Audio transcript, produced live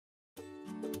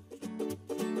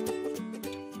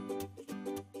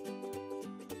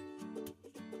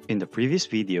In the previous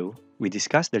video, we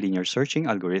discussed the linear searching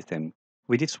algorithm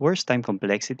with its worst time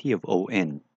complexity of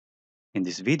ON. In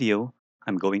this video,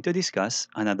 I'm going to discuss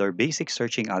another basic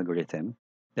searching algorithm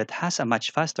that has a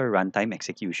much faster runtime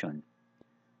execution,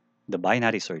 the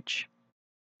binary search.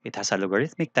 It has a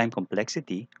logarithmic time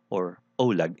complexity, or O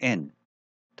log n.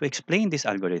 To explain this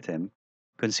algorithm,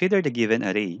 consider the given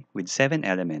array with 7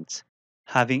 elements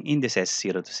having indices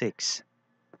 0 to 6.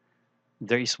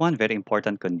 There is one very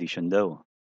important condition though.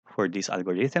 For this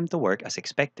algorithm to work as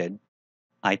expected,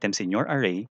 items in your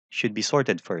array should be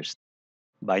sorted first.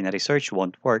 Binary search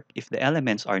won't work if the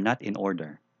elements are not in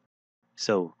order.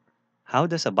 So, how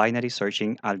does a binary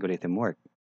searching algorithm work?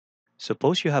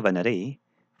 Suppose you have an array.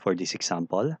 For this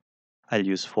example, I'll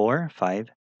use 4, 5,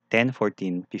 10,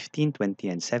 14, 15, 20,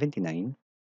 and 79,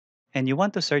 and you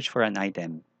want to search for an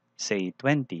item, say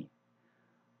 20.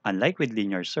 Unlike with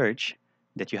linear search,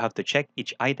 that you have to check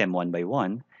each item one by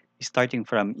one, starting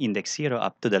from index 0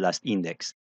 up to the last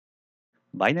index.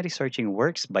 Binary searching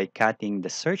works by cutting the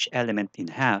search element in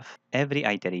half every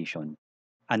iteration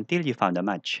until you found a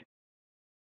match.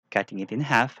 Cutting it in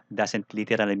half doesn't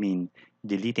literally mean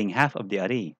deleting half of the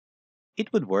array.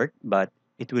 It would work, but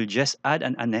it will just add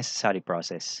an unnecessary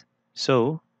process.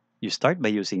 So, you start by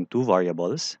using two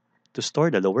variables to store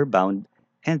the lower bound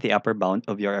and the upper bound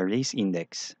of your array's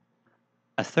index.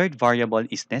 A third variable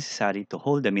is necessary to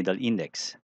hold the middle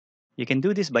index. You can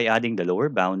do this by adding the lower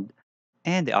bound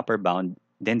and the upper bound,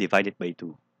 then divide it by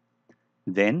 2.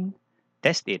 Then,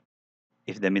 test it.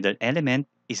 If the middle element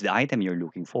is the item you're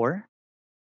looking for.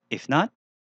 If not,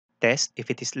 test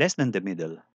if it is less than the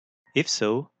middle. If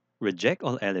so, reject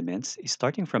all elements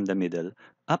starting from the middle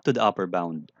up to the upper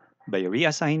bound by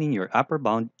reassigning your upper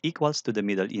bound equals to the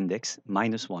middle index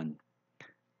minus 1.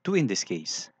 2 in this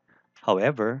case.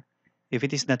 However, if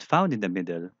it is not found in the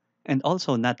middle and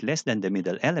also not less than the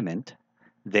middle element,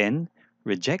 then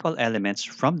reject all elements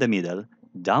from the middle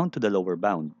down to the lower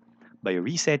bound by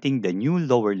resetting the new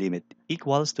lower limit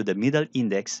equals to the middle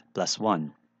index plus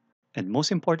 1. And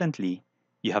most importantly,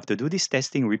 you have to do this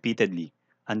testing repeatedly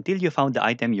until you found the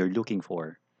item you're looking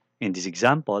for. In this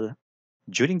example,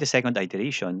 during the second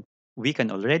iteration, we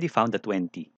can already found the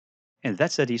 20. And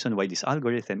that's the reason why this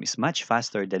algorithm is much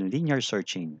faster than linear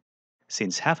searching,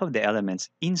 since half of the elements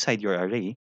inside your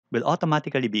array will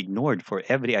automatically be ignored for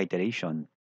every iteration.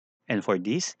 And for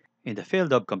this, in the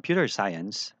field of computer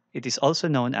science, it is also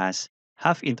known as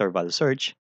half-interval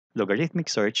search, logarithmic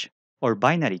search, or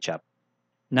binary chop.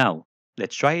 Now,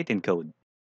 let's try it in code.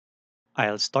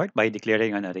 I'll start by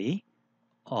declaring an array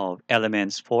of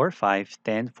elements 4, 5,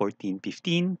 10, 14,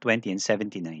 15, 20, and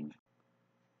 79.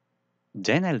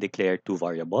 Then I'll declare two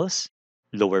variables,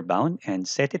 lower bound and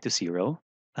set it to 0,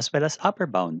 as well as upper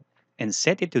bound and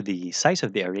set it to the size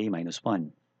of the array minus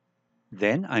 1.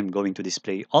 Then I'm going to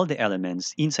display all the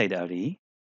elements inside the array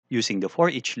using the for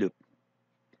each loop.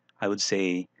 I would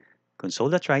say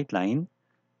console.writeLine,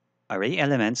 array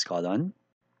elements colon,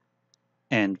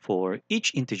 and for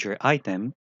each integer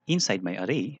item inside my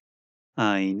array,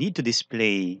 I need to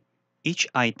display each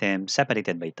item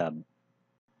separated by tab.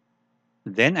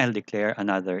 Then I'll declare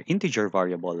another integer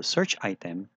variable search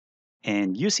item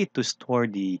and use it to store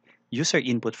the user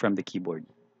input from the keyboard.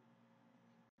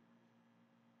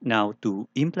 Now to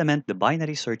implement the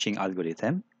binary searching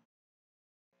algorithm,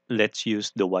 let's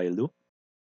use the while loop.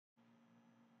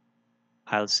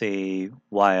 I'll say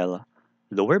while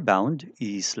lower bound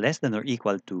is less than or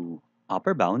equal to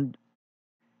upper bound,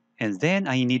 and then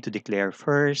I need to declare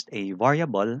first a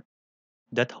variable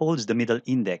that holds the middle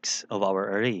index of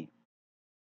our array.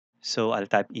 So I'll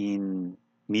type in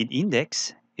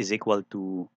mid-index is equal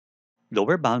to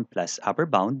lower bound plus upper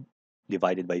bound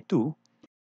divided by 2.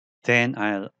 Then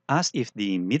I'll ask if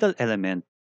the middle element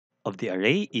of the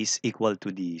array is equal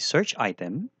to the search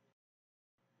item.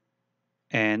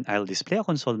 And I'll display a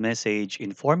console message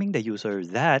informing the user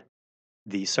that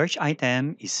the search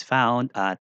item is found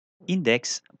at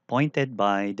index pointed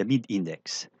by the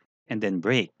mid-index, and then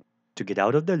break to get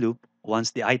out of the loop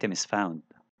once the item is found.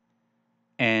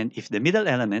 And if the middle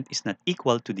element is not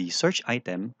equal to the search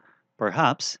item,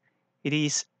 perhaps it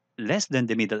is less than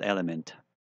the middle element.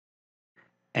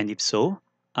 And if so,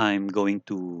 I'm going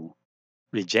to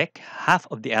reject half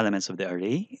of the elements of the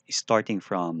array, starting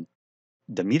from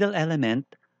the middle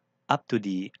element up to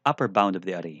the upper bound of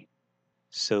the array.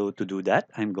 So to do that,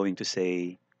 I'm going to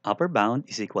say upper bound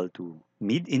is equal to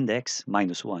mid-index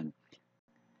minus 1.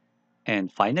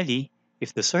 And finally,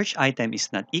 if the search item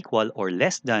is not equal or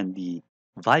less than the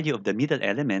value of the middle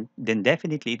element, then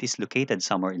definitely it is located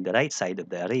somewhere in the right side of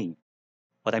the array.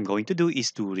 What I'm going to do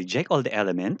is to reject all the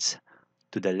elements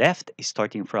to the left,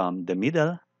 starting from the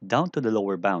middle down to the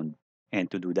lower bound. And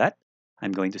to do that,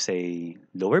 I'm going to say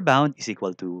lower bound is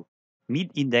equal to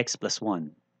mid-index plus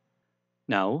 1.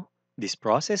 Now, this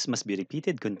process must be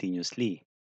repeated continuously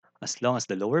as long as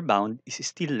the lower bound is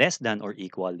still less than or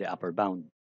equal the upper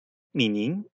bound,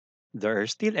 meaning there are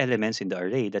still elements in the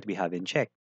array that we haven't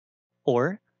checked,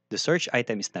 or the search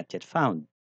item is not yet found.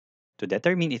 To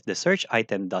determine if the search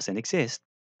item doesn't exist,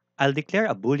 I'll declare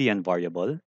a Boolean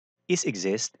variable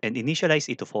isExist and initialize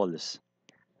it to false.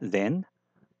 Then,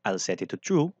 I'll set it to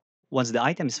true once the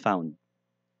item is found.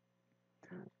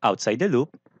 Outside the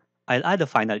loop, I'll add a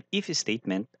final if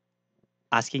statement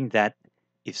asking that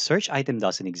if search item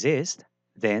doesn't exist,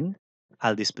 then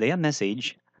I'll display a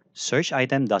message search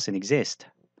item doesn't exist.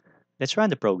 Let's run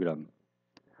the program.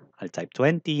 I'll type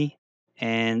 20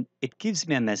 and it gives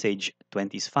me a message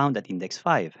 20 is found at index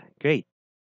 5. Great.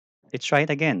 Let's try it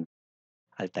again.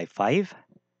 I'll type 5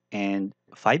 and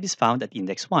 5 is found at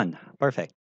index 1.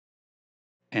 Perfect.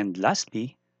 And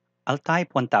lastly, I'll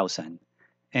type 1000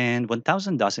 and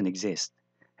 1000 doesn't exist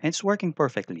and it's working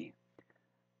perfectly.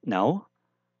 Now,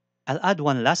 I'll add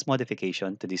one last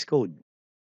modification to this code.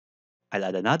 I'll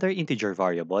add another integer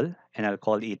variable and I'll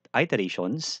call it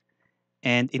iterations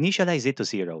and initialize it to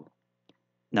 0.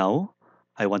 Now,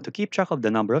 I want to keep track of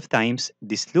the number of times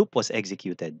this loop was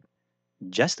executed,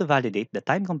 just to validate the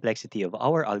time complexity of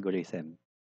our algorithm.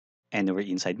 And we're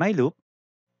inside my loop,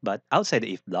 but outside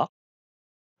the if block,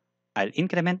 I'll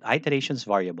increment iterations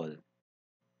variable.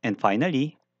 And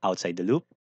finally, outside the loop,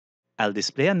 I'll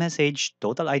display a message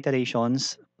total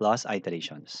iterations plus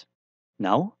iterations.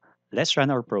 Now, let's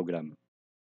run our program.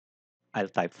 I'll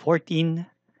type 14,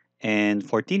 and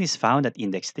 14 is found at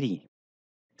index 3.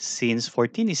 Since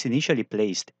 14 is initially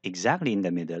placed exactly in the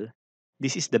middle,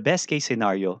 this is the best case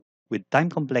scenario with time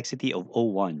complexity of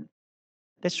O1.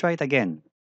 Let's try it again.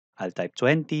 I'll type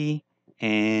 20,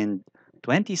 and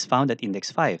 20 is found at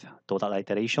index 5. Total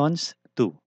iterations, 2.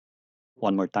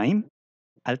 One more time.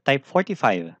 I'll type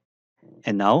 45,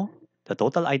 and now the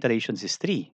total iterations is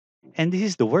 3. And this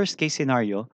is the worst case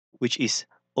scenario, which is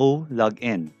O log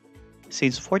n,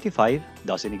 since 45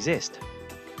 doesn't exist.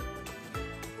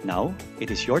 Now,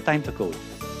 it is your time to code.